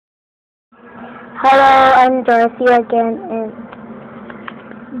Hello, I'm Dorothie again, and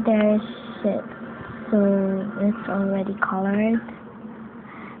there's it. So it's already colored.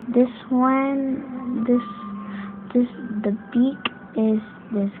 This one, the beak is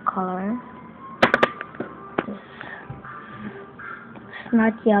this color. It's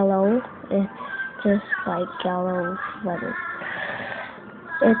not yellow. It's just like yellow, but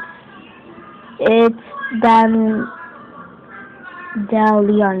it's dandelion.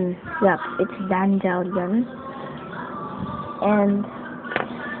 Yep, it's dandelion. And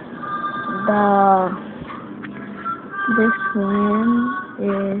this one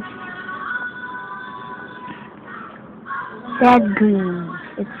is sad green.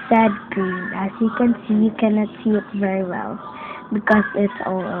 It's sad green. As you can see, you cannot see it very well because it's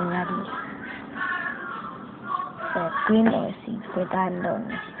all already sad green or seeds for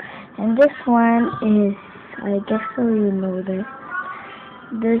dandelion. And this one is, I guess so you know this.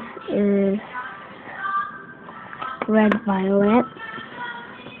 This is red violet.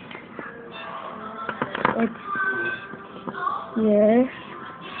 It's here.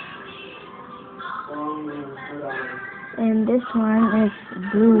 And this one is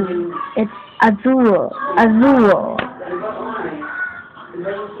blue. It's azul. Azul.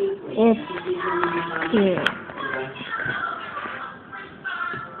 It's here.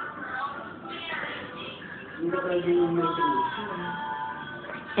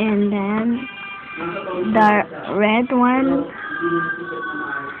 And then the red one,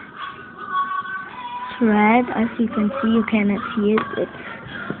 it's red. As you can see, you cannot see it. It's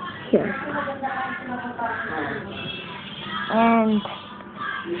here. And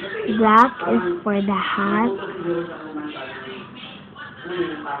black is for the hat.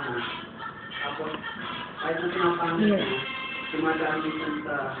 Here.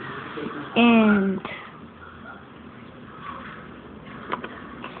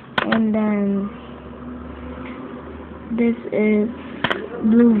 And then this is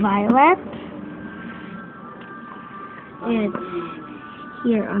blue violet. It's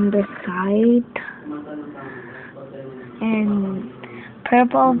here on the side. And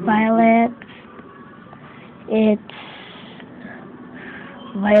purple violet, it's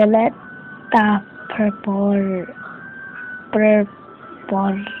violeta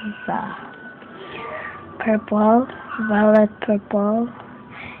purple, violet purple,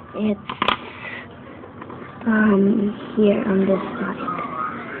 it's here on this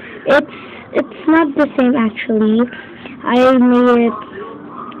side. It's not the same actually. I made it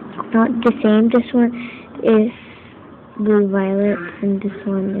not the same. This one is blue violet and this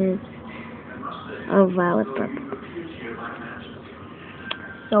one is a violet purple.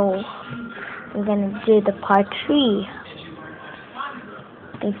 So I'm gonna do the part 3.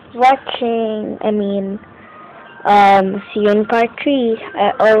 Thanks for watching. See you in part 3.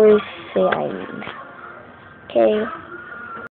 I always say okay.